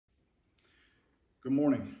Good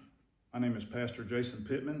morning. My name is Pastor Jason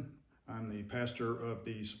Pittman. I'm the pastor of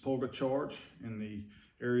the SEPULGA Charge in the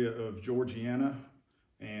area of Georgiana,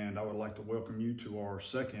 and I would like to welcome you to our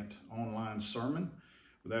second online sermon.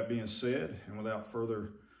 With that being said, and without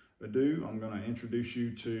further ado, I'm going to introduce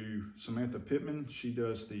you to Samantha Pittman. She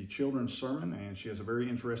does the children's sermon, and she has a very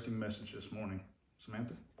interesting message this morning.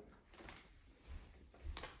 Samantha?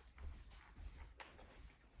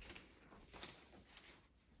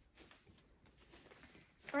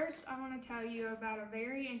 First, I want to tell you about a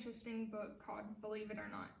very interesting book called Believe It or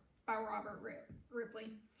Not by Robert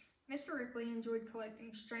Ripley. Mr. Ripley enjoyed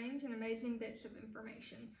collecting strange and amazing bits of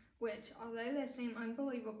information, which, although they seem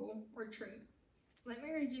unbelievable, were true. Let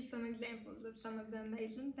me read you some examples of some of the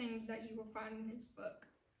amazing things that you will find in his book.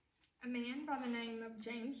 A man by the name of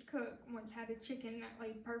James Cook once had a chicken that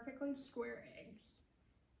laid perfectly square eggs.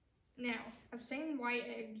 Now, I've seen white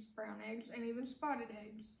eggs, brown eggs, and even spotted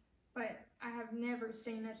eggs, but I have never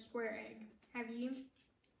seen a square egg. Have you?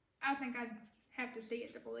 I think I'd have to see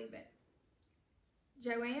it to believe it.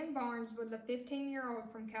 Joanne Barnes was a 15-year-old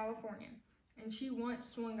from California, and she once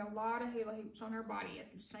swung a lot of hula hoops on her body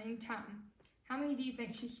at the same time. How many do you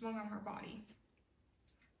think she swung on her body?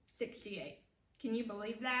 68. Can you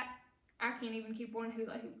believe that? I can't even keep one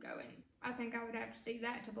hula hoop going. I think I would have to see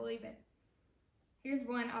that to believe it. Here's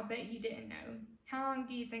one I'll bet you didn't know. How long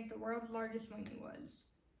do you think the world's largest swinging was?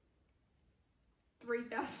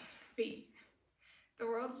 3,000 feet. The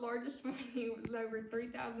world's largest swinging was over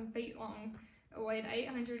 3,000 feet long. It weighed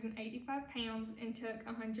 885 pounds and took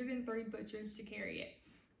 103 butchers to carry it.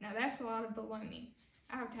 Now that's a lot of baloney.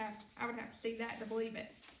 I would have to see that to believe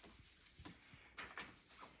it.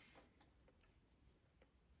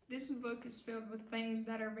 This book is filled with things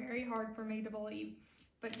that are very hard for me to believe.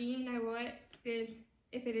 But do you know what? If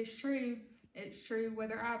it is true, it's true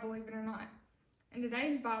whether I believe it or not. In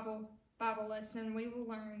today's Bible lesson, we will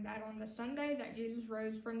learn that on the Sunday that Jesus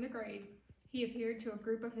rose from the grave, he appeared to a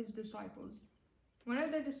group of his disciples. One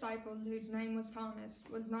of the disciples, whose name was Thomas,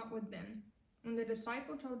 was not with them. When the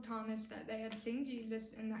disciple told Thomas that they had seen Jesus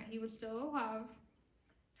and that he was still alive,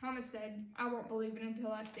 Thomas said, "I won't believe it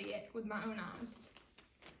until I see it with my own eyes."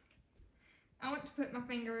 I went to put my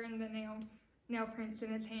finger in the nail prints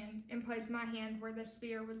in his hand and place my hand where the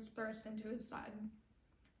spear was thrust into his side.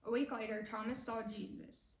 A week later, Thomas saw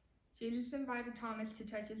Jesus. Jesus invited Thomas to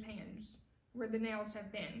touch his hands, where the nails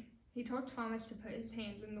had been. He told Thomas to put his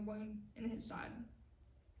hands in the wound in his side.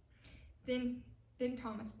 Then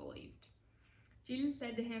Thomas believed. Jesus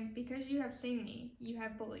said to him, "Because you have seen me, you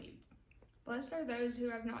have believed. Blessed are those who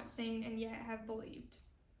have not seen and yet have believed."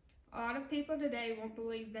 A lot of people today won't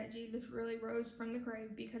believe that Jesus really rose from the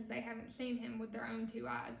grave because they haven't seen him with their own two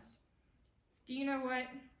eyes. Do you know what?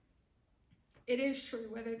 It is true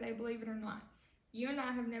whether they believe it or not. You and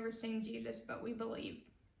I have never seen Jesus, but we believe.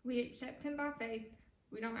 We accept him by faith.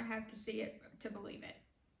 We don't have to see it to believe it.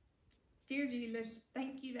 Dear Jesus,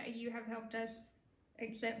 thank you that you have helped us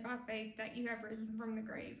accept by faith that you have risen from the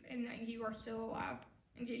grave and that you are still alive.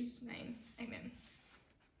 In Jesus' name, amen.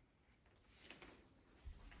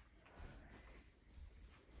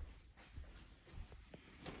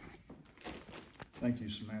 Thank you,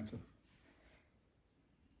 Samantha.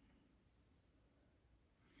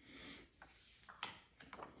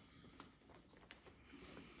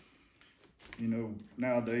 You know,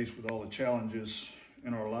 nowadays with all the challenges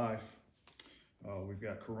in our life, we've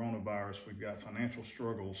got coronavirus, we've got financial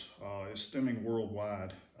struggles, it's stemming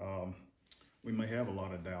worldwide. We may have a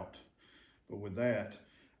lot of doubt, but with that,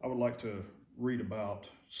 I would like to read about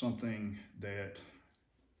something that,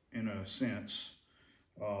 in a sense,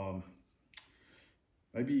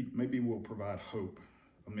 maybe will provide hope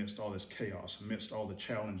amidst all this chaos, amidst all the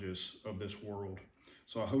challenges of this world.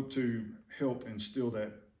 So I hope to help instill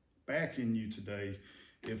that back in you today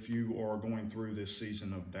if you are going through this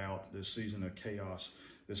season of doubt, this season of chaos,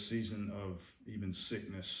 this season of even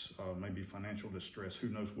sickness, maybe financial distress. Who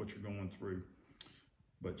knows what you're going through?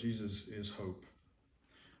 But Jesus is hope.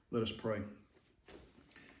 Let us pray.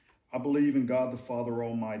 I believe in God the Father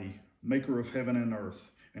Almighty, maker of heaven and earth,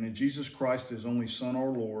 and in Jesus Christ, his only Son,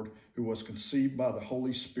 our Lord, who was conceived by the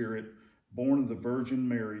Holy Spirit, born of the Virgin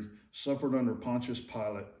Mary, suffered under Pontius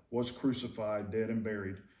Pilate, was crucified, dead, and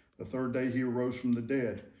buried. The third day he arose from the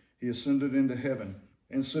dead. He ascended into heaven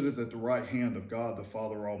and sitteth at the right hand of God the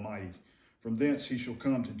Father Almighty. From thence he shall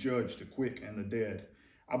come to judge the quick and the dead.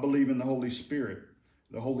 I believe in the Holy Spirit,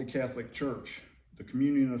 the Holy Catholic Church, the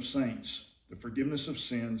communion of saints, the forgiveness of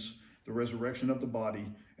sins, the resurrection of the body,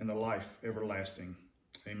 and the life everlasting.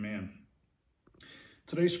 Amen.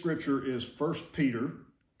 Today's scripture is 1 Peter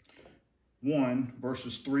 1,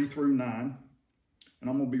 verses 3 through 9. and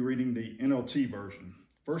I'm going to be reading the NLT version.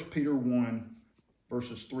 1 Peter 1,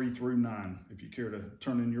 verses 3 through 9, if you care to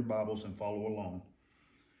turn in your Bibles and follow along.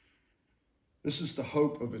 This is the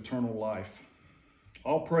hope of eternal life.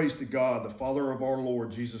 All praise to God, the Father of our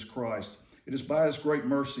Lord Jesus Christ. It is by his great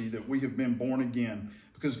mercy that we have been born again,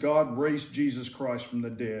 because God raised Jesus Christ from the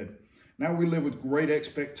dead. Now we live with great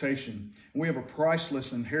expectation, and we have a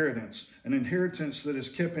priceless inheritance, an inheritance that is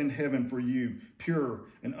kept in heaven for you, pure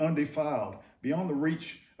and undefiled, beyond the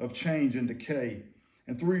reach of change and decay.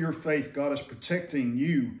 And through your faith, God is protecting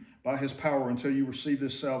you by his power until you receive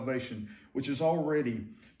this salvation, which is already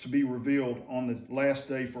to be revealed on the last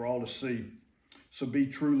day for all to see. So be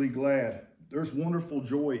truly glad. There's wonderful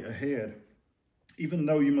joy ahead. Even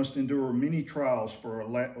though you must endure many trials for a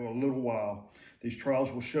little while, these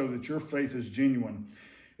trials will show that your faith is genuine.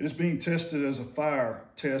 It is being tested as a fire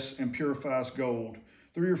tests and purifies gold.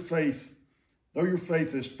 Though your faith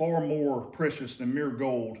is far more precious than mere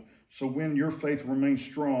gold, so when your faith remains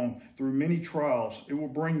strong through many trials, it will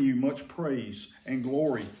bring you much praise and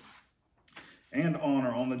glory and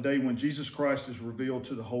honor on the day when Jesus Christ is revealed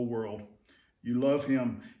to the whole world. You love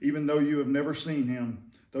him, even though you have never seen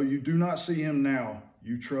him. Though you do not see him now,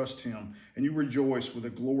 you trust him, and you rejoice with a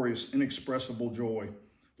glorious, inexpressible joy.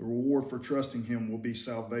 The reward for trusting him will be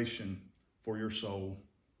salvation for your soul.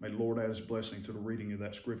 May the Lord add his blessing to the reading of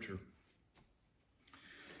that scripture.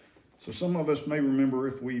 So some of us may remember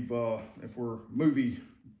if we're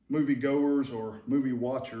movie goers or movie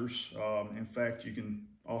watchers. In fact, you can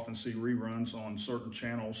often see reruns on certain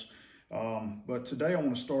channels. But today I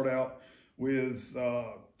want to start out with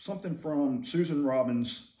something from Susan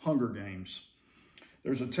Robbins' Hunger Games.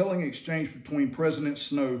 There's a telling exchange between President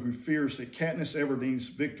Snow, who fears that Katniss Everdeen's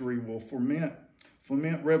victory will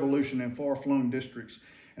foment revolution in far-flung districts,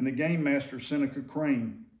 and the game master Seneca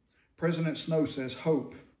Crane. President Snow says,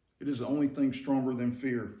 "Hope. It is the only thing stronger than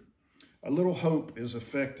fear. A little hope is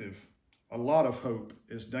effective. A lot of hope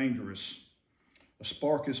is dangerous. A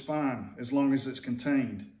spark is fine as long as it's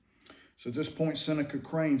contained." So at this point, Seneca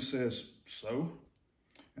Crane says, "So?"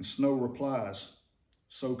 And Snow replies,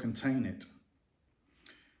 "So contain it."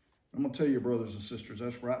 I'm going to tell you, brothers and sisters,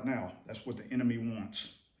 that's right now. That's what the enemy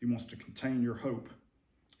wants. He wants to contain your hope.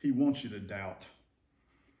 He wants you to doubt.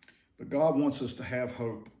 But God wants us to have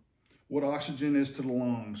hope. What oxygen is to the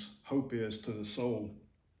lungs, hope is to the soul.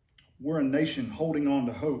 We're a nation holding on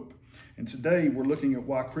to hope. And today we're looking at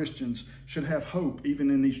why Christians should have hope even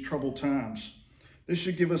in these troubled times. This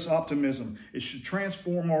should give us optimism. It should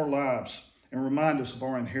transform our lives and remind us of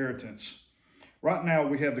our inheritance. Right now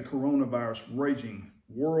we have the coronavirus raging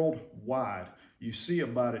worldwide. You see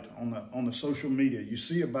about it on the social media. You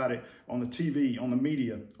see about it on the TV, on the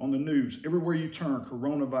media, on the news. Everywhere you turn,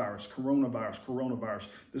 coronavirus, coronavirus, coronavirus.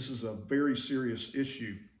 This is a very serious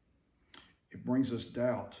issue. It brings us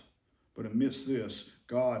doubt. But amidst this,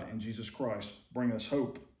 God and Jesus Christ bring us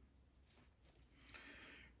hope.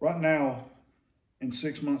 Right now, in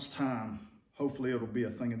 6 months' time, hopefully it'll be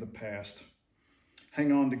a thing of the past.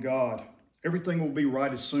 Hang on to God. Everything will be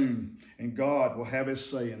righted soon, and God will have his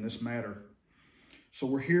say in this matter. So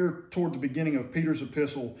we're here toward the beginning of Peter's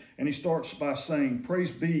epistle, and he starts by saying, "Praise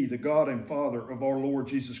be the God and Father of our Lord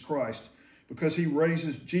Jesus Christ. Because he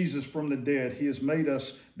raises Jesus from the dead, he has made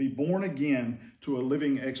us be born again to a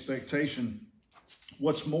living expectation."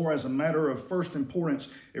 What's more, as a matter of first importance,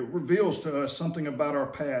 it reveals to us something about our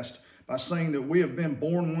past by saying that we have been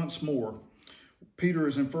born once more. Peter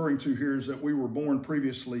is inferring to here is that we were born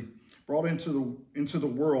previously, brought into the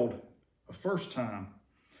world a first time.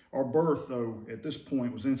 Our birth, though, at this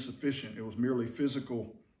point was insufficient. It was merely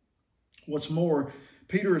physical. What's more,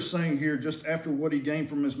 Peter is saying here, just after what he gained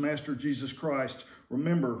from his master Jesus Christ,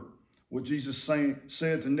 remember what Jesus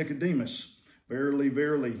said to Nicodemus. "Verily,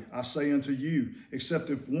 verily, I say unto you, except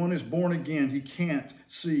if one is born again, he can't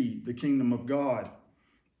see the kingdom of God."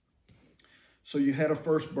 So you had a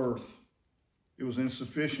first birth. It was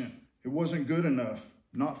insufficient. It wasn't good enough,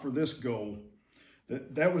 not for this goal.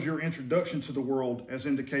 That was your introduction to the world as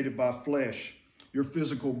indicated by flesh, your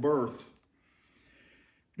physical birth.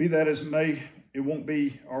 Be that as it may, it won't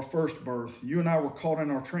be our first birth. You and I were caught in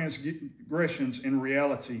our transgressions in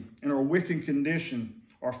reality, in our wicked condition,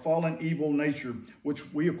 our fallen evil nature,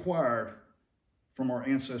 which we acquired from our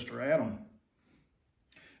ancestor Adam.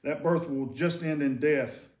 That birth will just end in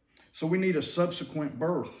death. So we need a subsequent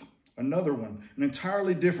birth, another one, an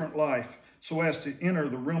entirely different life, so as to enter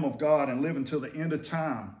the realm of God and live until the end of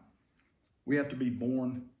time. We have to be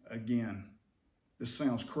born again. This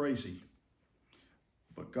sounds crazy,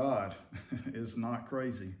 but God is not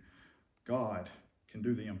crazy. God can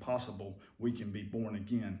do the impossible. We can be born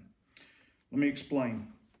again. Let me explain.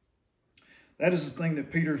 That is the thing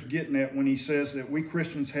that Peter's getting at when he says that we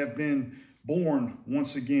Christians have been born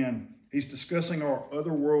once again. He's discussing our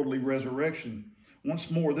otherworldly resurrection.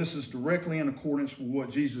 Once more, this is directly in accordance with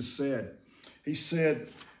what Jesus said. He said,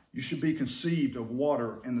 you should be conceived of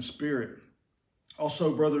water and the Spirit.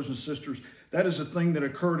 Also, brothers and sisters, that is a thing that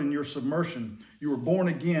occurred in your submersion. You were born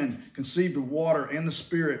again, conceived of water and the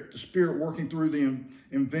Spirit working through the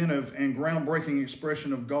inventive and groundbreaking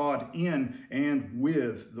expression of God in and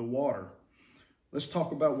with the water. Let's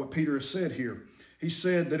talk about what Peter has said here. He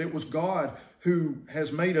said that it was God who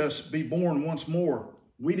has made us be born once more.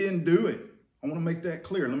 We didn't do it. I want to make that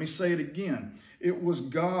clear. Let me say it again. It was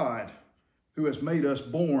God who has made us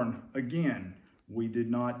born again. We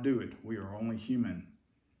did not do it. We are only human.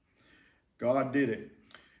 God did it.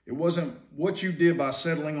 It wasn't what you did by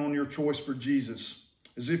settling on your choice for Jesus,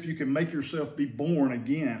 as if you can make yourself be born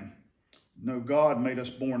again. No, God made us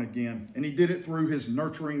born again, and he did it through his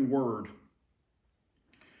nurturing word.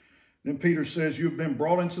 Then Peter says, you have been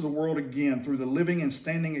brought into the world again through the living and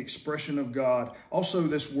standing expression of God. Also,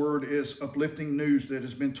 this word is uplifting news that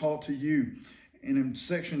has been taught to you. And in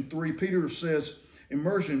section 3, Peter says,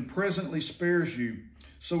 immersion presently spares you.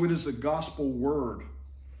 So it is the gospel word,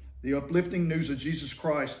 the uplifting news of Jesus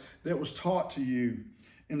Christ that was taught to you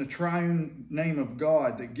in the triune name of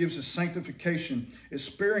God that gives us sanctification. Is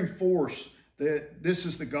sparing force that this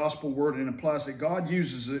is the gospel word, and implies that God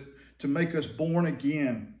uses it to make us born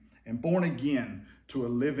again, and born again to a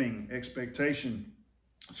living expectation.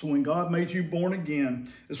 So when God made you born again,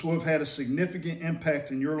 this will have had a significant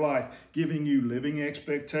impact in your life, giving you living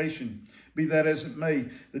expectation. Be that as it may,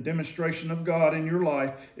 the demonstration of God in your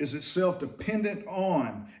life is itself dependent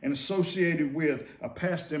on and associated with a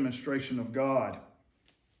past demonstration of God,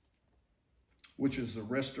 which is the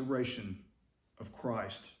restoration of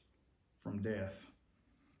Christ from death.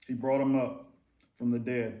 He brought him up from the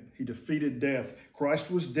dead. He defeated death.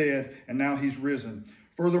 Christ was dead, and now he's risen.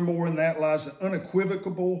 Furthermore, in that lies an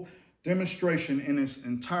unequivocal demonstration in its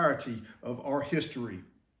entirety of our history.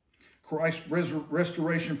 Christ's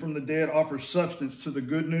restoration from the dead offers substance to the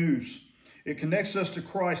good news. It connects us to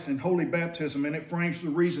Christ in holy baptism, and it frames the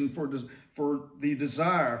reason for the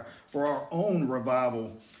desire for our own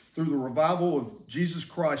revival through the revival of Jesus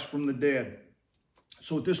Christ from the dead.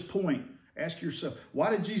 So at this point, ask yourself,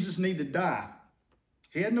 why did Jesus need to die?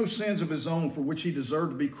 He had no sins of his own for which he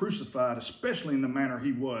deserved to be crucified, especially in the manner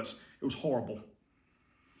he was. It was horrible.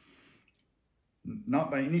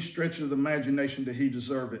 Not by any stretch of the imagination did he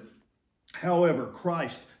deserve it. However,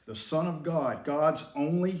 Christ, the Son of God, God's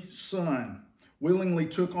only Son, willingly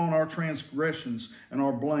took on our transgressions and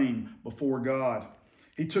our blame before God.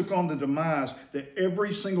 He took on the demise that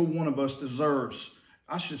every single one of us deserves.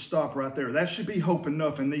 I should stop right there. That should be hope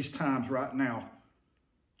enough in these times right now.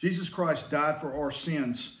 Jesus Christ died for our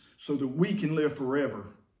sins so that we can live forever.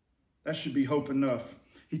 That should be hope enough.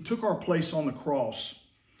 He took our place on the cross.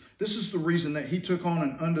 This is the reason that he took on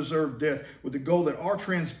an undeserved death, with the goal that our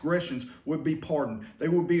transgressions would be pardoned. They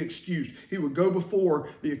would be excused. He would go before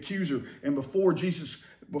the accuser and before Jesus,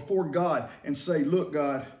 before God, and say, look,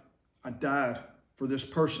 God, I died for this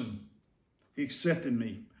person. He accepted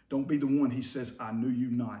me. Don't be the one, he says, I knew you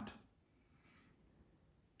not.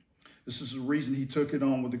 This is the reason he took it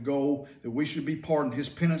on, with the goal that we should be pardoned, his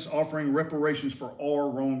penance offering reparations for our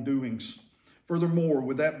wrongdoings. Furthermore,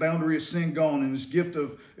 with that boundary of sin gone and his gift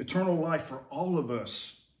of eternal life for all of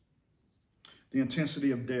us, the intensity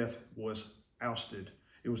of death was ousted.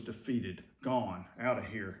 It was defeated, gone, out of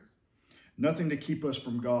here. Nothing to keep us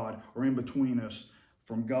from God or in between us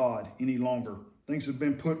from God any longer. Things have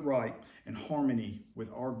been put right, and harmony with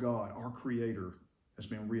our God, our Creator, has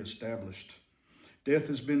been reestablished. Death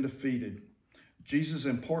has been defeated. Jesus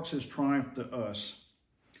imparts his triumph to us.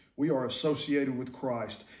 We are associated with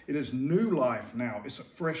Christ. It is new life now. It's a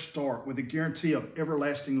fresh start with a guarantee of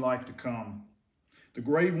everlasting life to come. The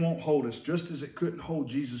grave won't hold us, just as it couldn't hold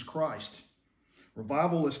Jesus Christ.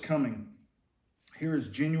 Revival is coming. Here is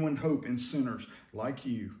genuine hope in sinners like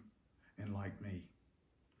you and like me.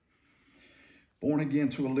 Born again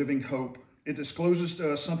to a living hope, it discloses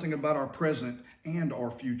to us something about our present and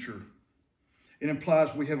our future. It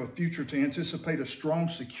implies we have a future to anticipate, a strong,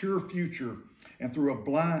 secure future, and through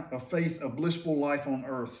a faith, a blissful life on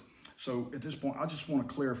earth. So at this point, I just want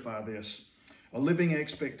to clarify this. A living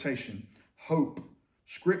expectation, hope,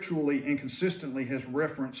 scripturally and consistently has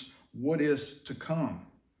referenced what is to come.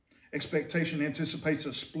 Expectation anticipates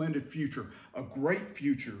a splendid future, a great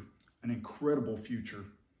future, an incredible future,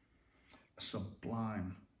 a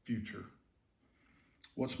sublime future.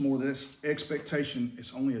 What's more, this expectation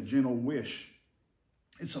is only a gentle wish.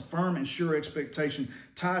 It's a firm and sure expectation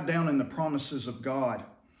tied down in the promises of God.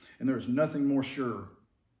 And there is nothing more sure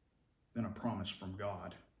than a promise from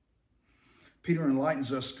God. Peter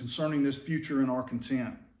enlightens us concerning this future in our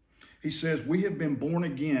content. He says, we have been born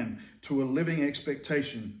again to a living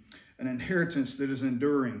expectation, an inheritance that is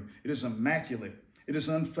enduring. It is immaculate. It is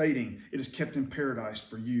unfading. It is kept in paradise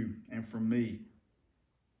for you and for me.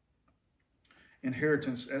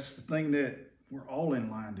 Inheritance, that's the thing that we're all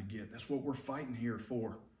in line to get. That's what we're fighting here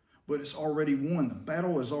for. But it's already won. The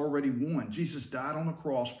battle is already won. Jesus died on the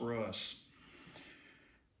cross for us.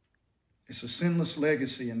 It's a sinless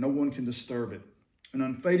legacy and no one can disturb it. An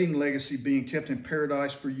unfading legacy being kept in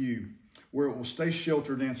paradise for you, where it will stay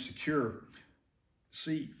sheltered and secure.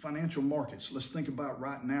 See, financial markets, let's think about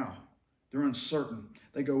right now. They're uncertain.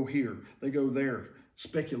 They go here, they go there.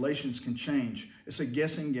 Speculations can change. It's a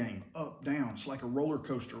guessing game, up, down. It's like a roller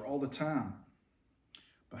coaster all the time.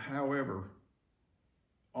 But however,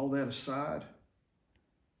 all that aside,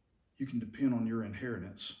 you can depend on your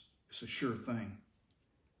inheritance. It's a sure thing.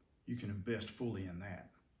 You can invest fully in that.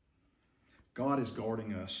 God is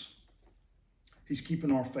guarding us. He's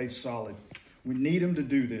keeping our faith solid. We need him to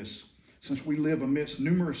do this, since we live amidst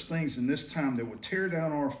numerous things in this time that would tear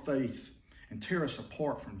down our faith and tear us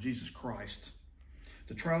apart from Jesus Christ.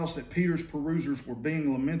 The trials that Peter's perusers were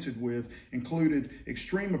being lamented with included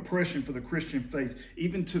extreme oppression for the Christian faith,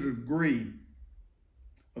 even to the degree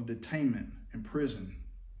of detainment in prison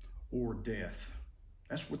or death.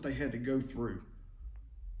 That's what they had to go through.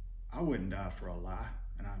 I wouldn't die for a lie,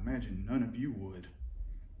 and I imagine none of you would.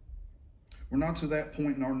 We're not to that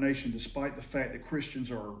point in our nation, despite the fact that Christians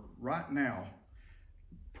are right now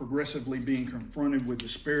progressively being confronted with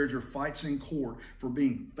disparager fights in court for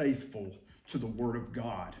being faithful to the Word of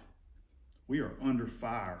God. We are under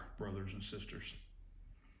fire, brothers and sisters.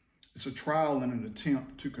 It's a trial and an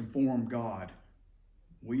attempt to conform God.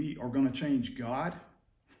 We are going to change God.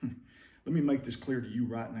 Let me make this clear to you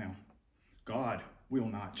right now. God will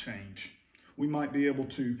not change. We might be able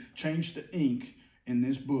to change the ink in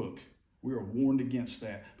this book. We are warned against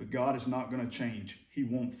that. But God is not going to change. He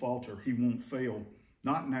won't falter. He won't fail.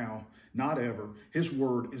 Not now, not ever. His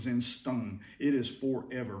word is in stone. It is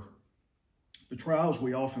forever. The trials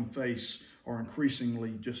we often face are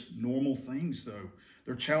increasingly just normal things, though.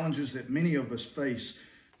 They're challenges that many of us face,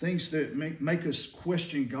 things that make us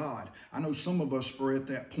question God. I know some of us are at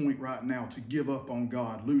that point right now to give up on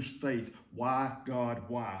God, lose faith. Why, God,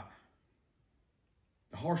 why?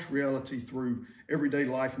 The harsh reality through everyday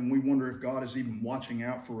life when we wonder if God is even watching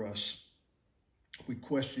out for us. We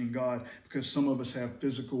question God because some of us have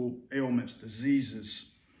physical ailments, diseases.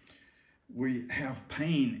 We have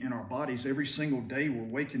pain in our bodies every single day. We're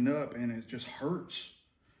waking up and it just hurts.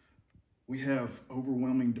 We have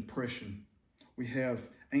overwhelming depression. We have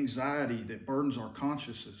anxiety that burdens our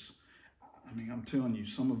consciences. I mean, I'm telling you,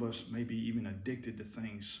 some of us may be even addicted to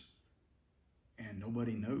things and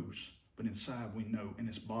nobody knows. But inside we know, and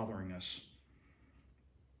it's bothering us.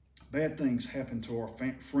 Bad things happen to our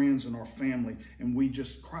friends and our family, and we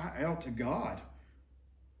just cry out to God.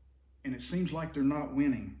 And it seems like they're not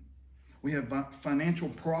winning. We have financial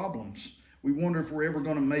problems. We wonder if we're ever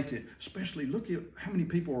going to make it. Especially, look at how many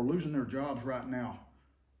people are losing their jobs right now.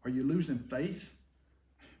 Are you losing faith?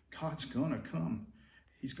 God's going to come.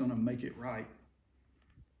 He's going to make it right.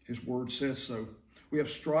 His word says so. We have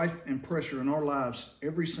strife and pressure in our lives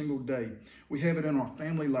every single day. We have it in our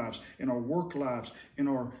family lives, in our work lives, in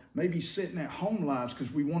our maybe sitting at home lives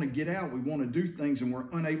because we want to get out. We want to do things and we're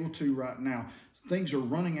unable to right now. Things are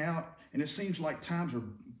running out and it seems like times are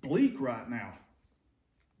bleak right now.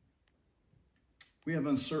 We have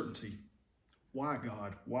uncertainty. Why,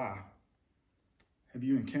 God? Why? Have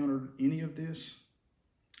you encountered any of this?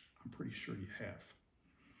 I'm pretty sure you have.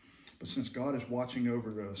 But since God is watching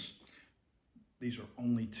over us, these are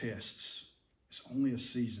only tests. It's only a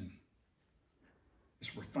season.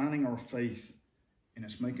 It's refining our faith and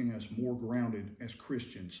it's making us more grounded as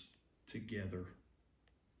Christians together.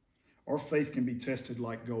 Our faith can be tested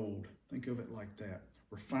like gold. Think of it like that.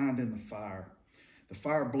 Refined in the fire. The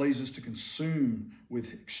fire blazes to consume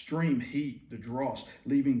with extreme heat the dross,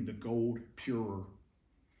 leaving the gold purer.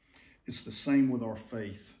 It's the same with our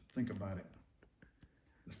faith. Think about it.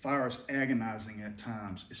 The fire is agonizing at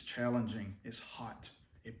times. It's challenging. It's hot.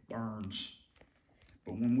 It burns.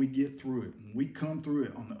 But when we get through it, when we come through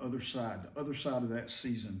it on the other side of that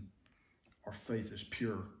season, our faith is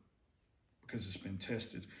pure because it's been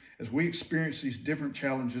tested. As we experience these different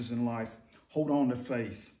challenges in life, hold on to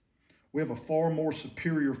faith. We have a far more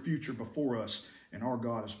superior future before us, and our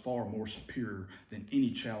God is far more superior than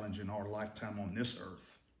any challenge in our lifetime on this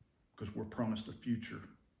earth because we're promised a future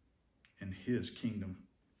in His kingdom.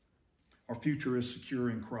 Our future is secure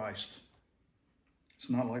in Christ. It's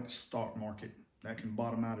not like the stock market that can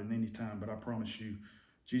bottom out at any time, but I promise you,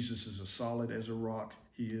 Jesus is as solid as a rock.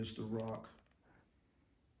 He is the rock.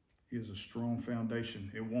 He is a strong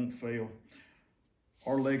foundation. It won't fail.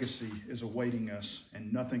 Our legacy is awaiting us,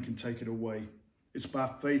 and nothing can take it away. It's by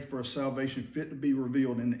faith for a salvation fit to be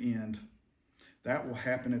revealed in the end. That will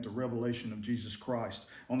happen at the revelation of Jesus Christ.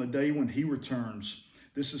 On the day when he returns,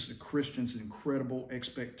 this is the Christian's incredible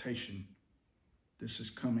expectation. This is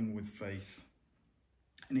coming with faith.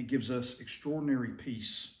 And it gives us extraordinary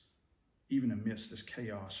peace, even amidst this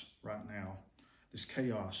chaos right now, this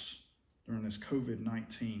chaos during this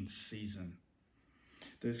COVID-19 season.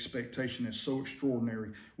 The expectation is so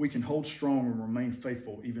extraordinary. We can hold strong and remain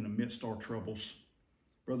faithful even amidst our troubles.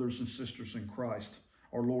 Brothers and sisters in Christ,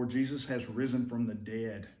 our Lord Jesus has risen from the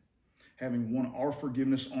dead, having won our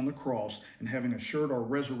forgiveness on the cross and having assured our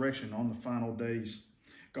resurrection on the final days.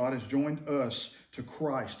 God has joined us to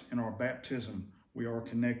Christ in our baptism. We are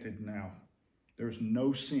connected now. There's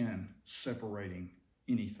no sin separating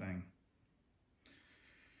anything.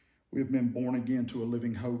 We have been born again to a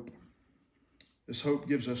living hope. This hope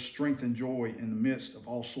gives us strength and joy in the midst of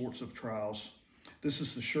all sorts of trials. This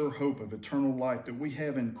is the sure hope of eternal life that we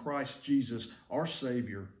have in Christ Jesus, our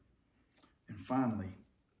Savior. And finally,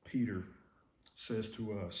 Peter says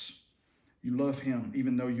to us, you love him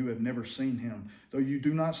even though you have never seen him. Though you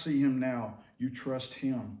do not see him now, you trust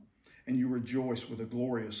him, and you rejoice with a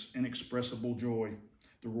glorious, inexpressible joy.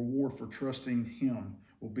 The reward for trusting him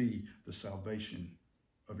will be the salvation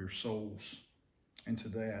of your souls. And to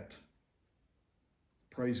that,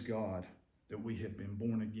 praise God that we have been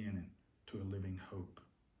born again to a living hope.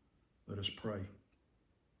 Let us pray.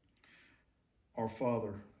 Our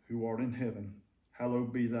Father, who art in heaven,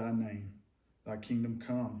 hallowed be thy name. Thy kingdom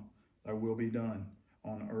come, thy will be done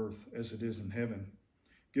on earth as it is in heaven.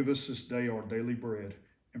 Give us this day our daily bread,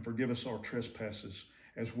 and forgive us our trespasses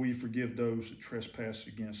as we forgive those that trespass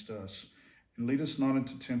against us. And lead us not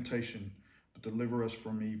into temptation, but deliver us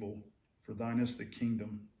from evil. For thine is the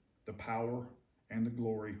kingdom, the power, and the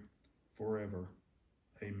glory forever.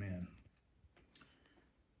 Amen.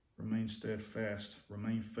 Remain steadfast.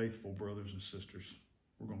 Remain faithful, brothers and sisters.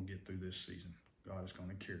 We're going to get through this season. God is going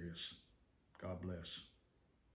to carry us. God bless.